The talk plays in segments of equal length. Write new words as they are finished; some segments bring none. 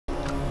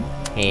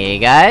Hey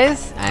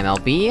guys, I'm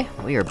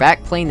LB. We are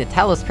back playing the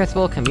Talos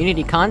Principle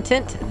community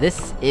content.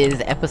 This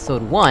is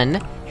episode 1.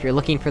 If you're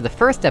looking for the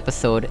first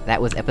episode,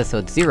 that was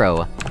episode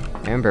 0.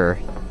 Remember,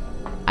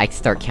 I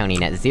start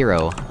counting at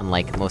 0,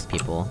 unlike most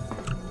people.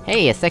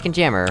 Hey, a second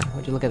jammer!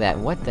 Would you look at that?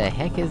 What the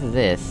heck is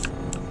this?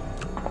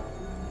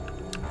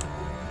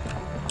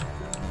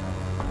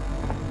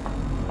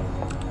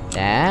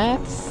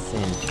 That's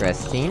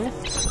interesting.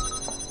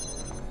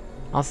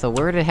 Also,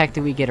 where the heck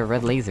do we get a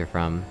red laser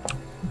from?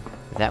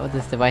 Is that what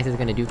this device is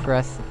gonna do for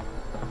us?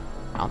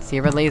 I don't see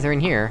a red laser in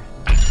here.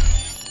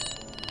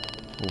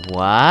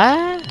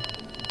 What?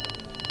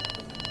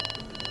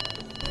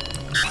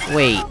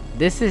 Wait,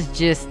 this is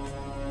just...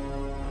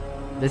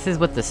 This is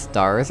what the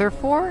stars are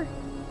for?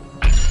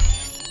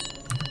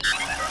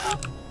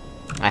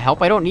 I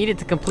hope I don't need it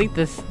to complete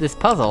this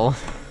puzzle.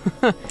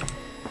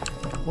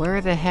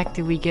 Where the heck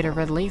do we get a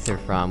red laser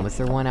from? Was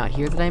there one out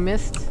here that I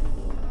missed?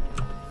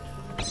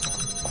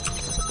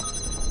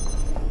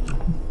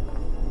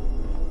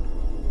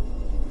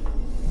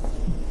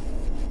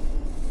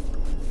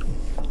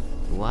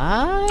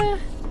 What?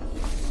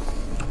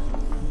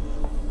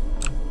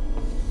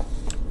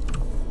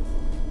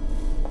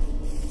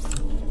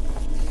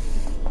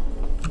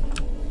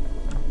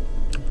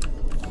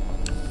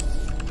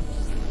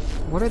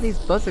 What are these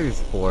buzzers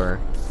for?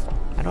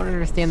 I don't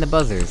understand the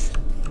buzzers.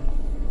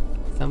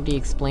 Somebody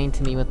explain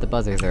to me what the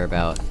buzzers are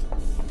about.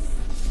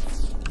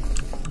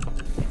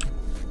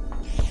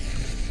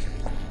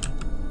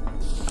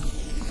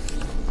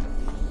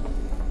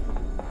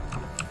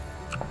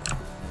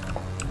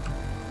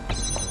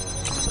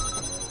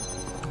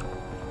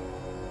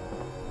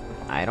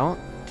 I don't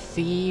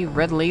see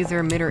red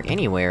laser emitter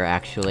anywhere,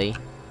 actually.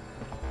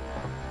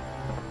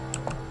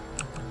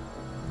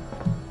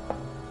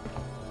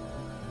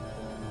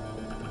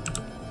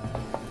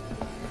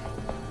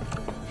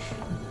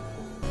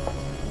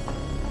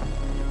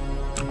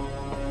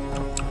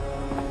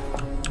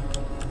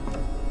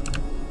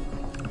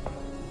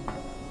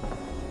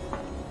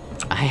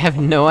 I have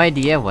no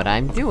idea what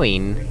I'm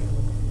doing.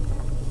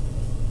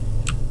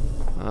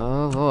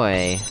 Oh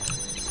boy.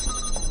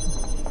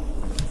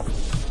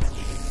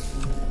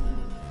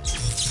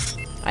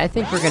 I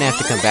think we're gonna have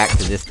to come back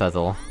to this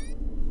puzzle.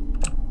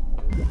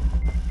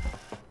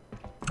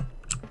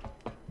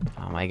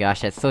 Oh my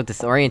gosh, that's so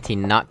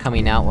disorienting, not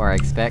coming out where I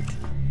expect.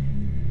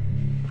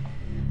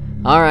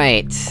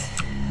 Alright.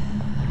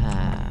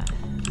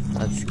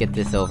 Let's get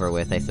this over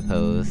with, I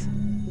suppose.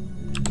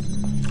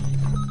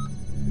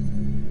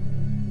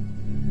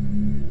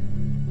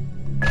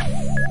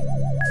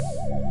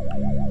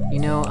 You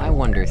know, I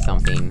wonder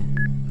something.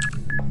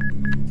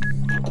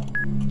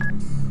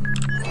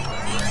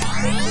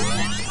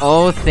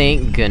 Oh,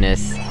 thank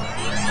goodness.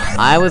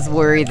 I was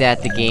worried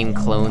that the game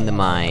cloned the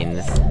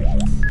mines.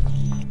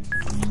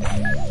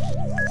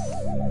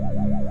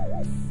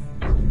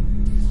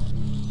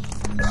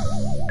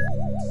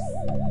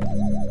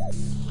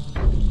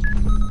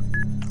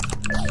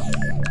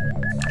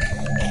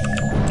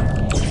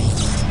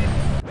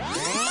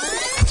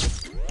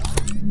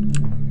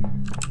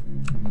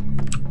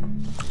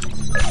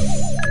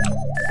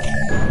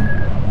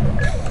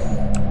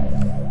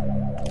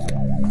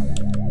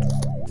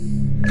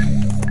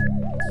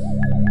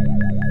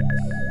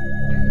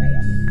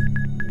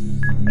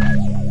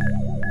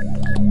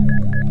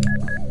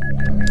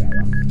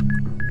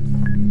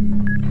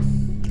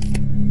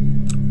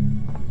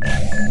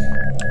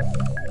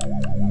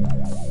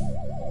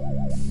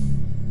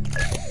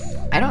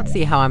 I don't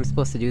see how I'm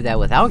supposed to do that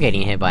without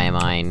getting hit by a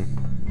mine.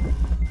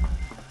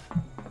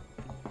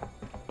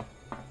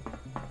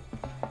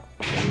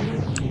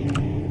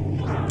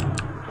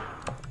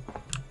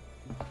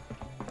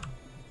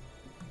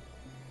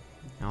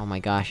 Oh my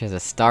gosh, there's a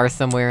star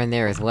somewhere in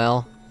there as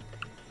well.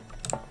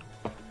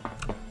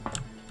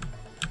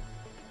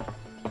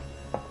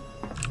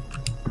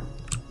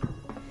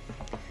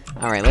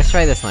 Alright, let's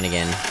try this one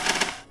again.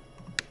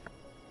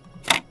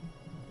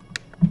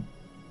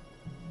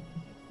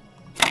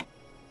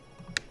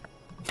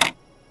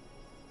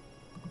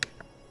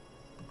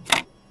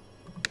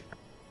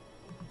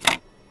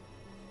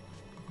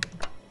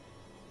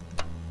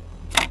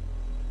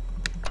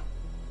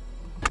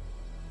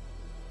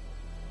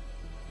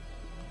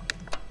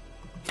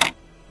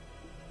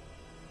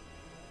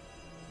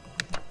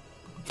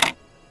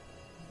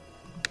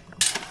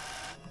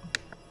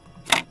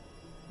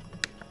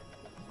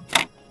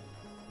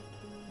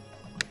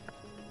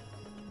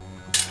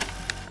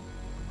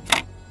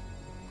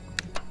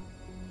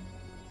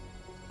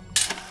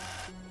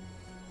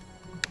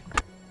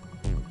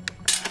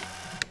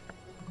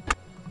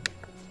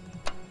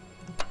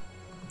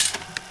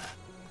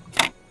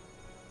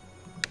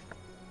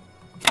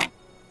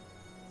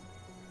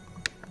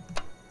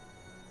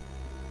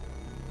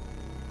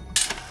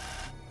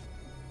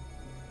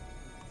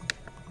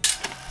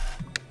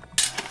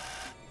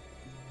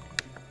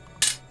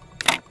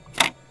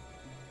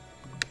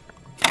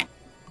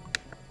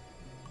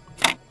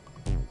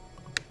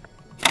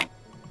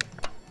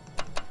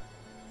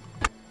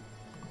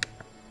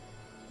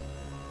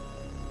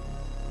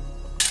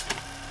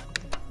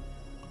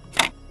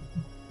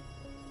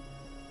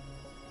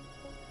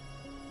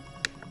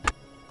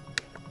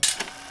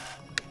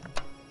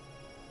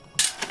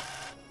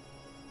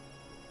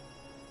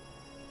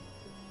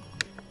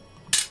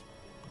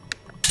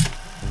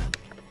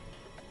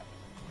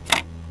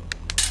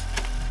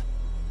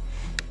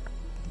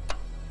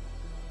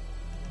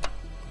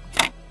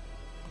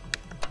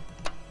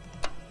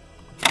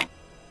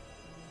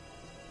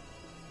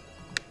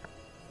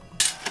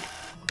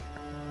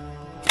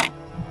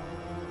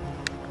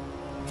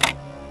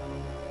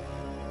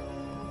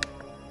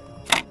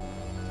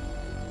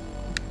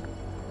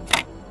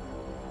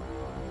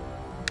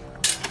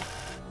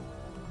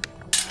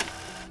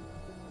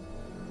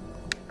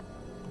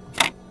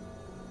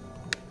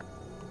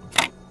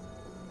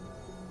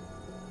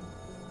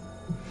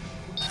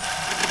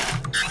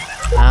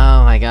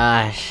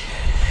 gosh.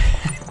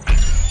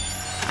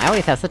 I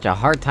always have such a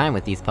hard time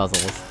with these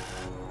puzzles.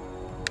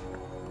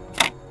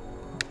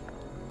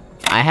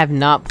 I have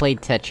not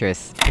played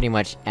Tetris pretty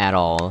much at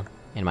all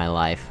in my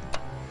life.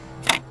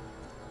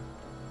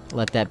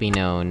 Let that be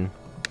known.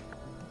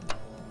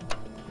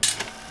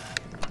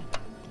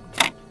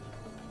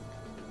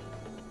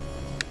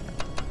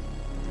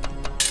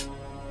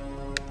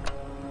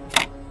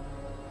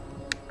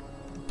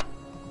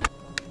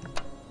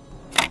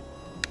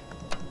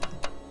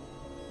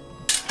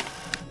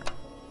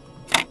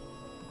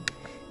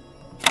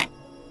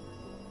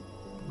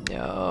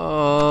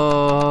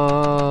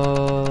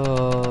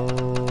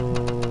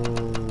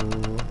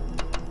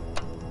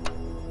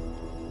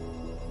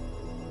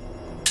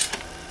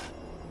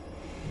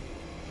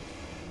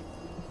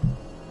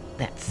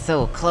 That's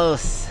so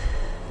close.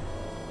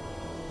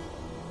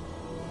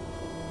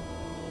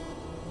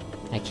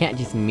 I can't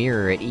just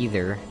mirror it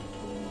either.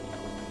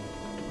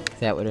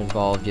 That would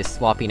involve just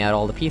swapping out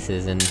all the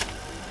pieces, and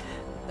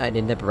I'd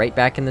end up right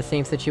back in the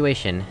same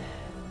situation.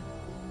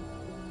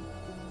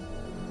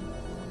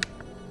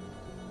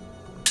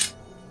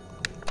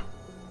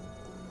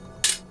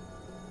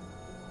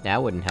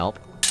 That wouldn't help.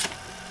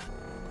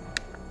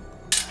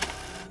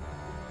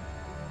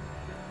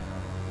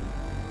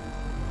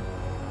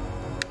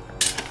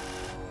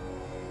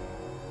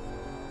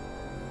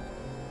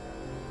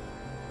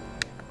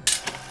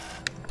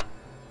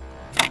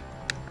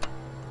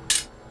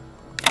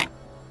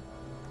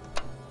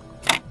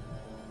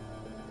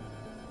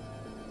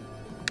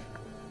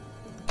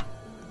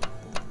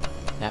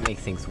 That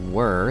makes things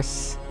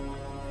worse.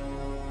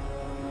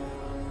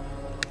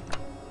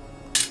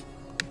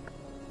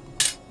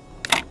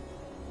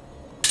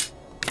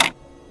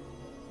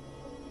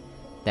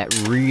 That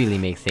really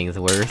makes things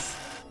worse.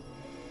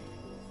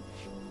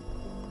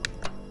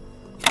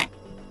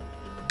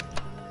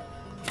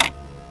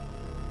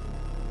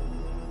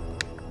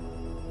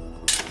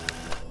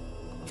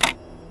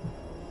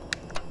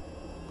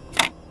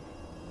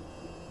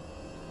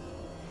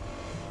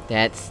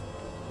 That's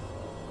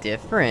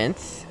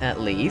different, at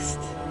least.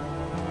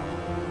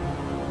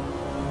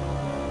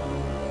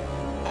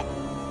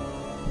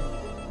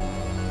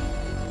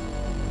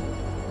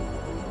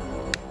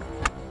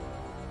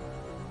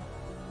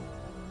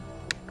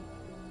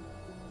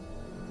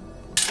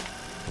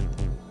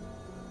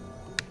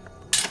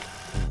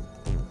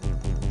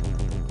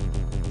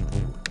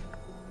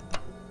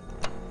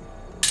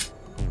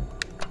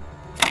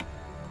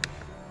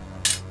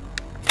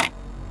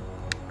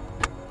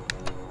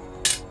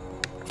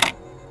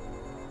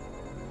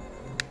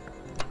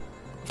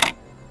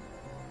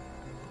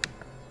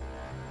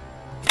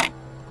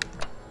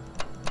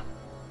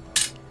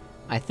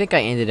 I think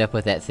I ended up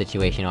with that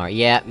situation already.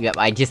 Yep,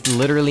 I just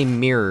literally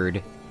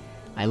mirrored.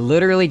 I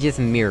literally just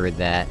mirrored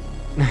that.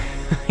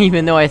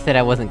 Even though I said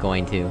I wasn't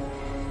going to.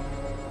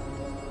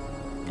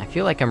 I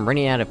feel like I'm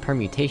running out of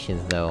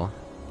permutations, though.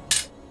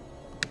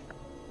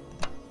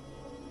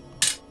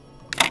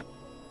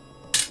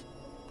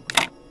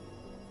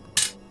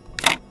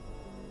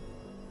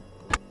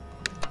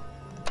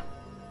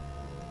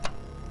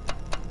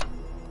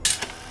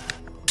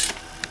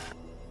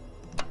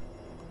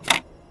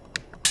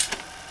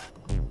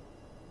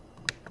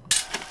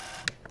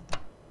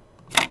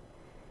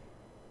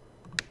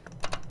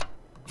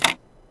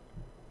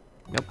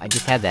 Nope, I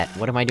just had that.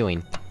 What am I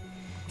doing?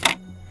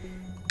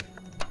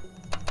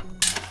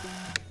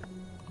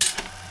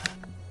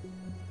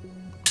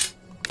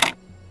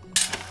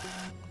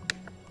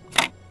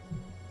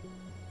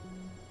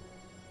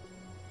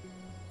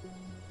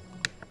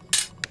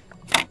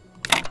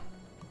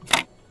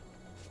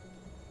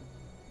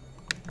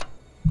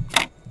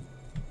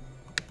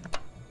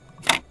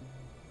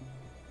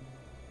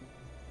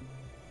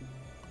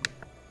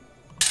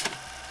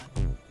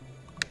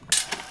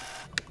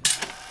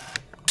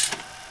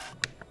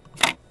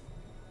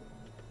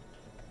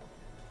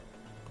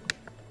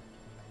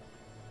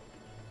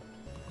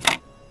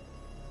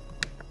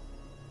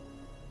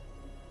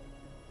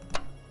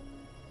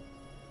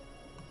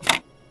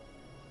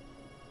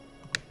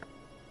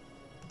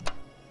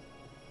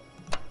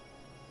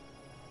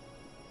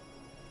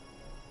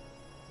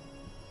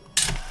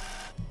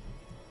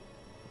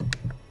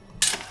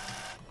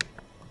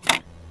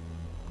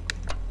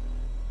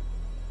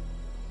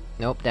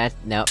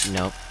 Nope,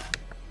 nope.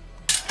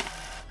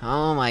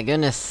 Oh my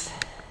goodness.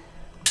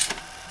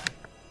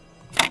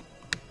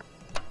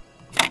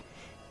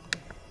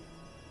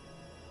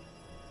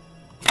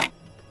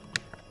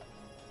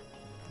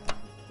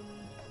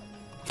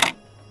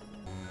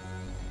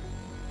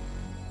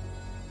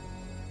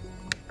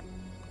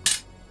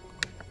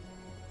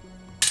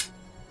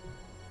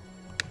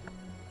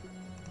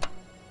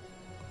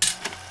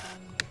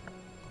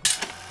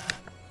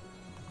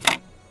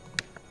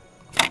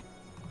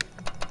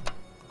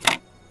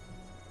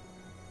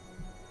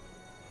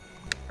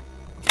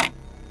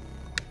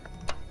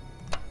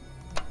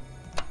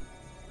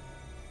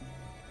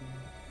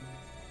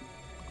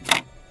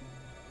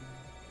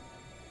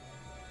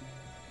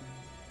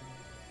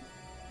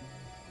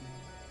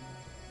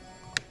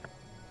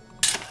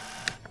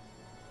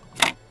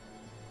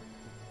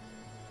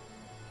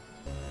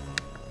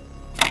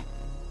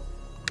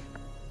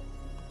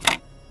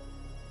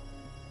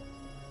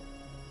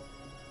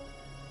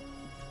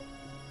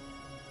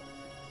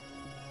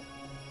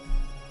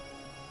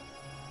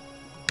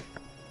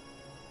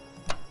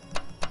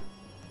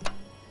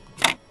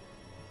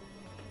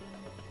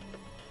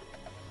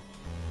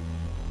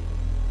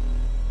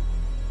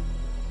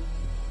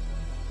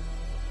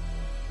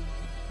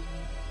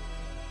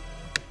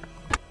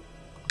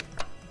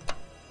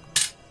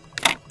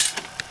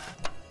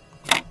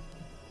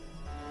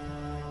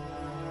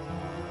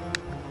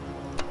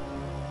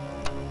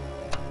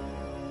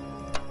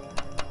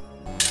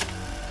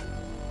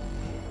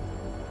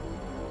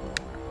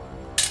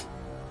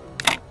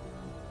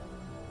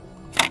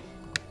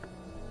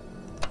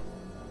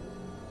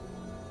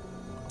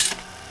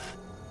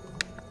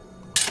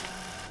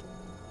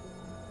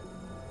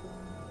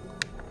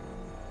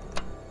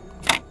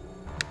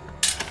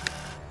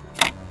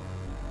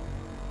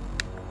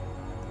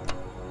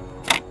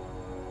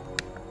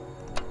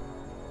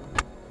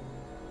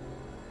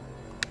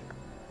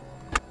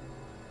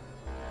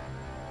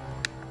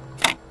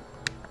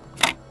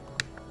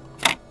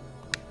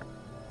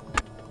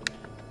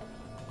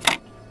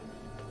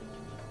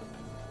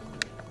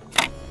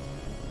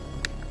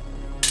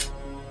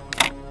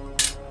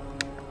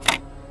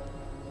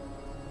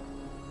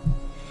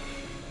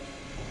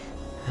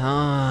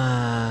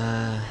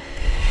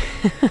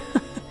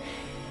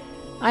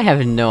 I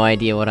have no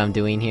idea what I'm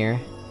doing here.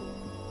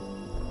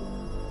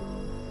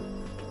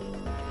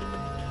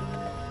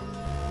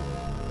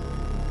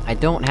 I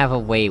don't have a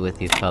way with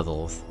these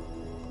puzzles.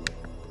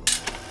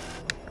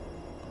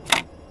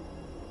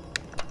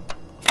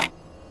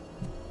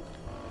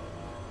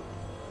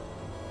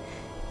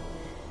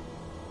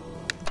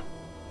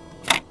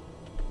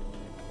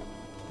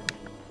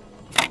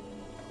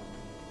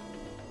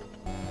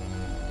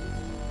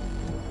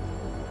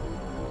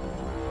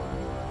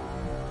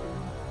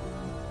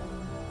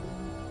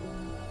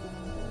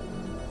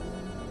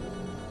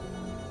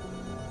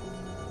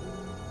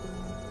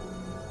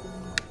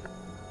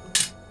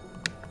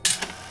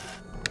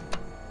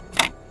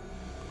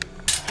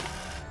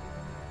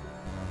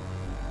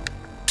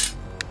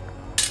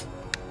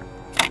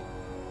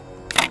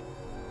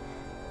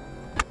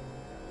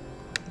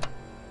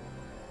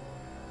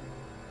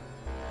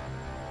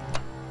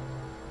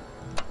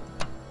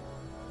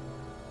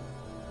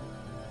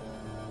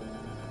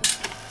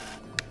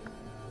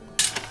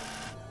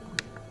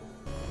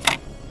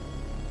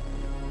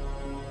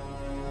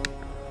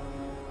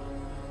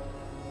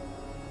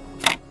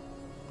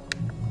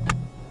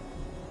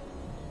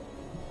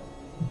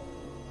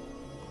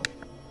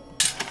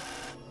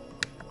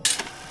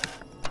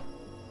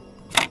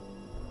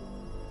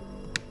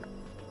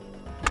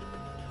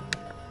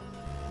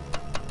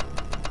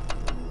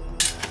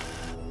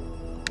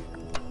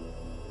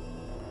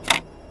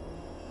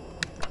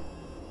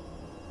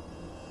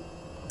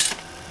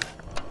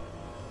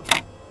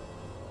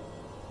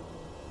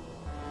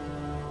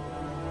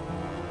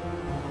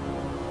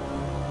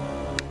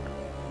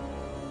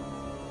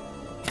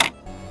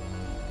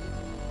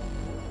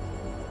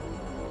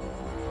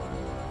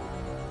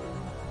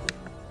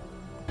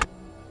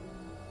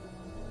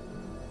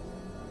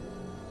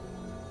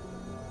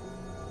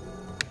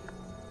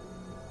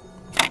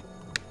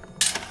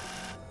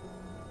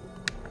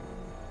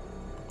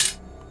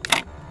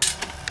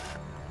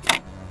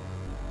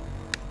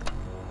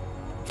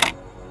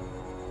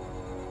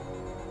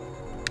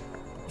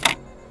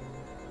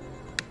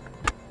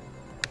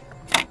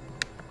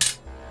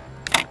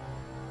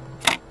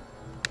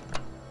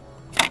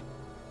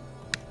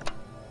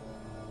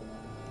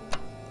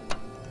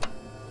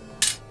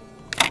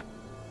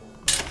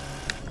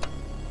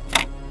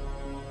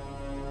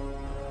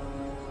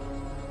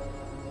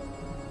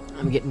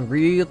 I'm getting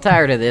real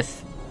tired of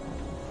this.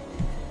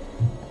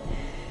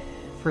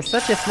 For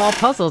such a small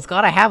puzzle, it's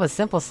gotta have a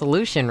simple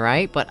solution,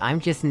 right? But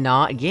I'm just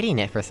not getting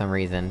it for some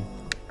reason.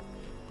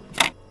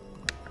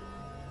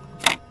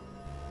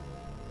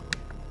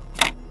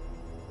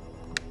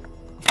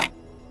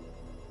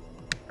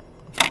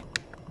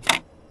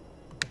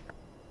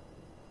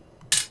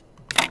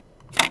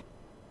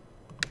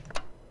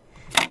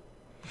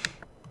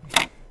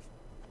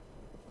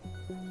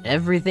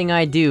 Everything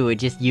I do, it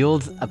just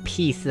yields a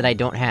piece that I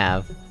don't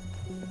have.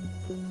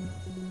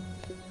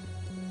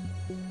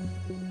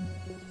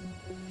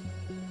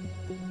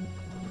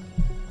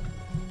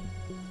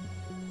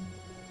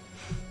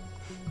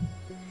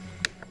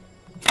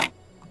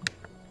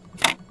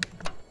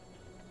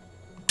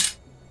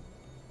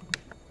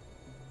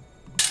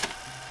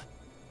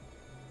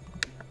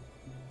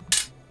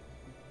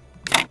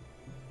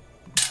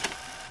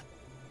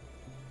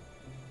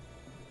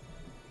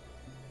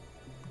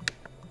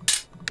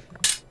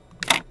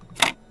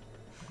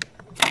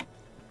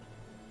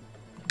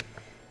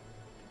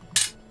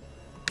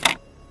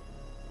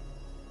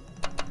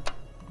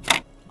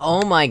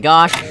 Oh my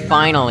gosh,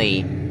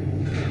 finally!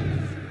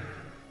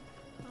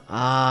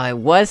 It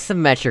was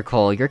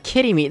symmetrical, you're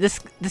kidding me,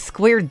 this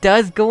square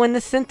does go in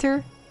the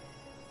center?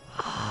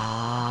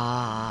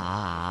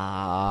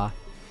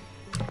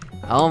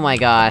 Oh my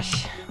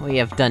gosh, we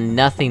have done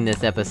nothing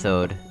this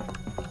episode.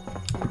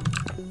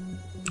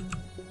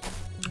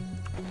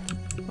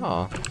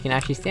 Oh, you can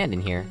actually stand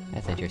in here,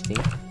 that's interesting.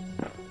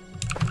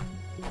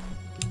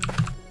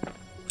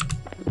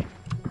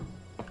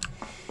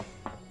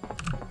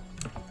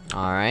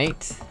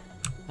 Alright.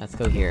 Let's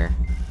go here.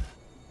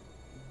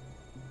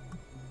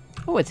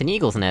 Oh, it's an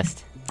eagle's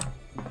nest!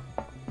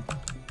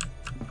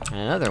 And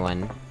another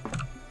one.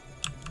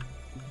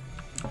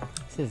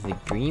 This is the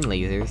green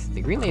lasers.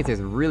 The green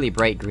laser's really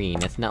bright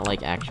green, it's not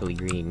like actually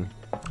green.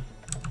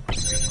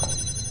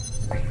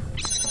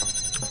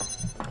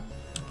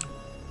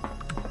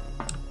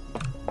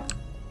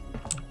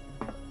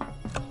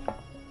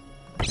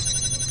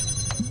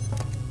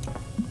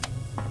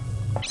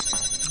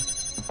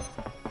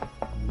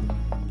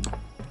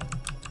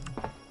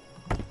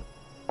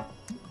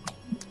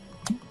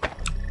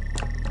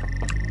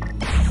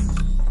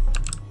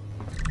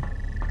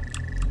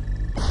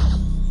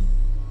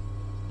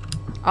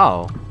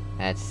 Oh,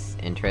 that's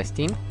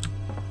interesting.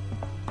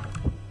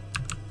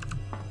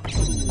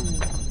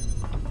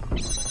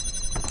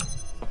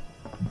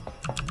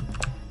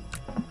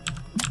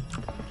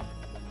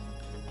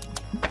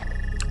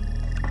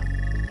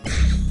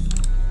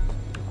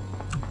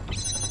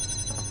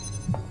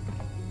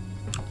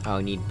 Oh,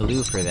 need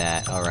blue for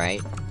that,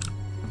 alright.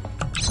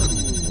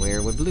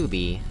 would blue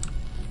be?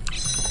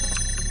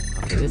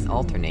 Okay, this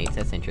alternates,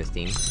 that's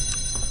interesting.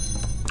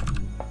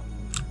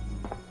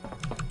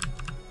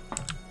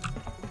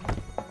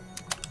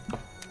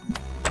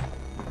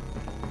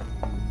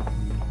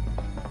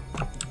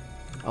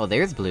 Oh,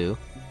 there's blue.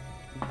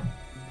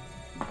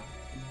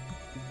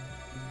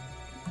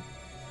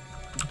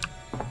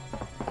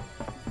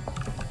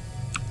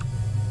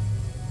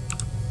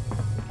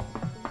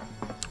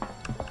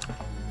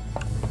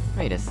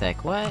 Wait a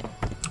sec, what?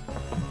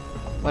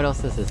 What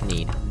else does this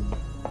need?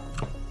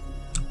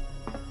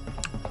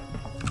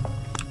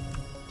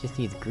 Just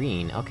needs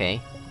green,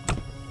 okay.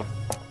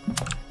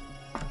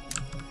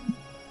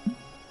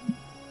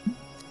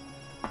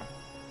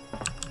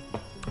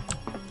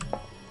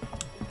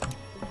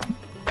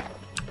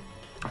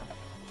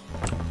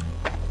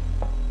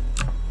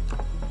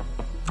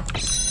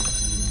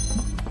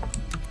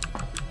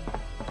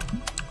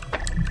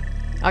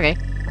 Okay.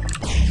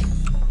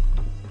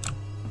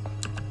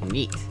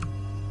 Neat.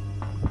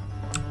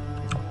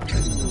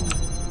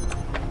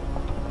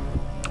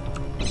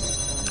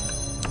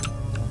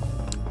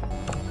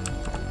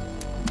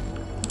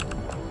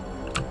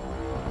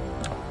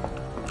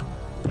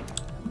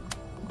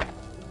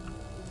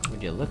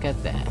 Would you look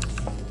at that?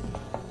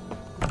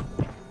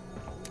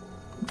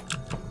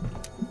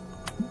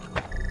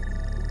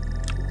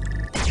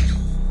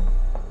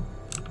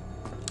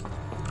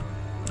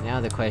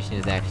 Now the question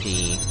is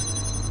actually...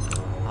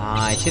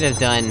 I should have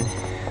done...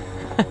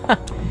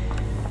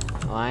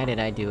 Why did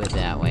I do it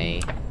that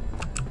way?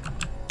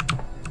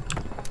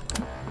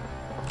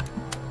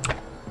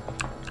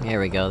 There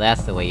we go,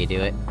 that's the way you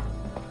do it.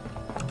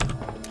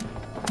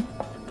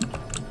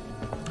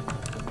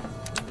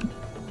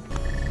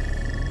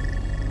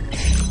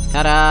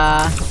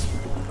 Ta-da!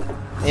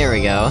 There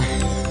we go.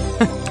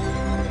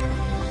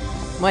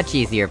 Much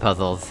easier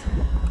puzzles.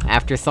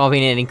 After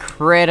solving an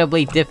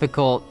incredibly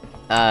difficult,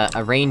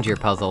 a ranger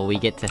puzzle, we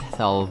get to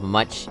solve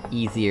much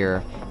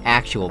easier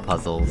actual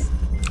puzzles.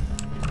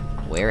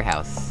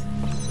 Warehouse.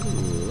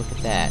 Ooh, look at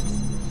that.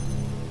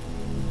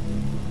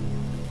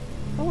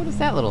 Oh, what is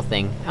that little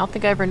thing? I don't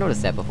think I ever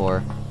noticed that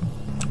before.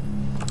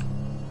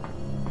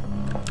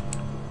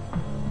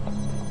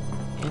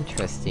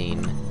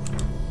 Interesting.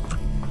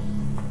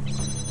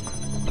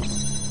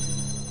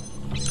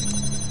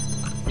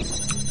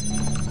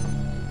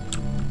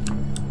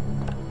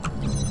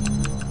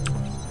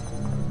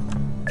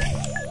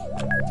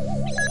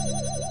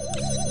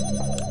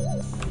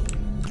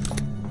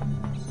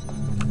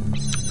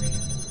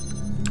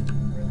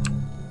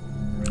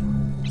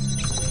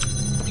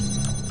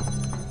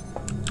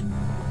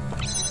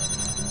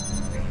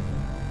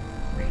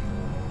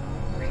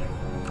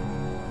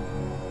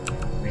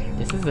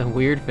 This is a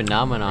weird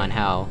phenomenon,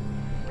 how...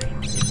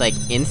 it's like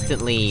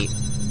instantly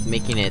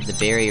making it, the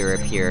barrier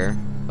appear,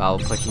 while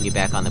pushing you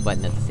back on the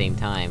button at the same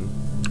time.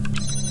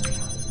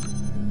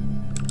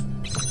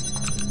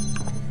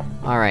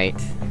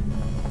 Alright.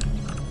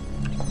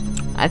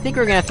 I think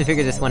we're gonna have to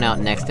figure this one out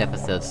next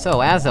episode,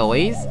 so as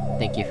always,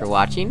 thank you for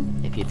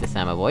watching. If you hit the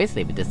sound of my voice,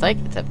 leave a dislike,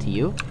 it's up to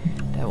you.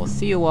 And I will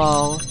see you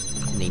all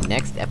in the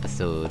next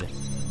episode.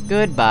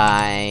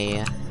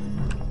 Goodbye!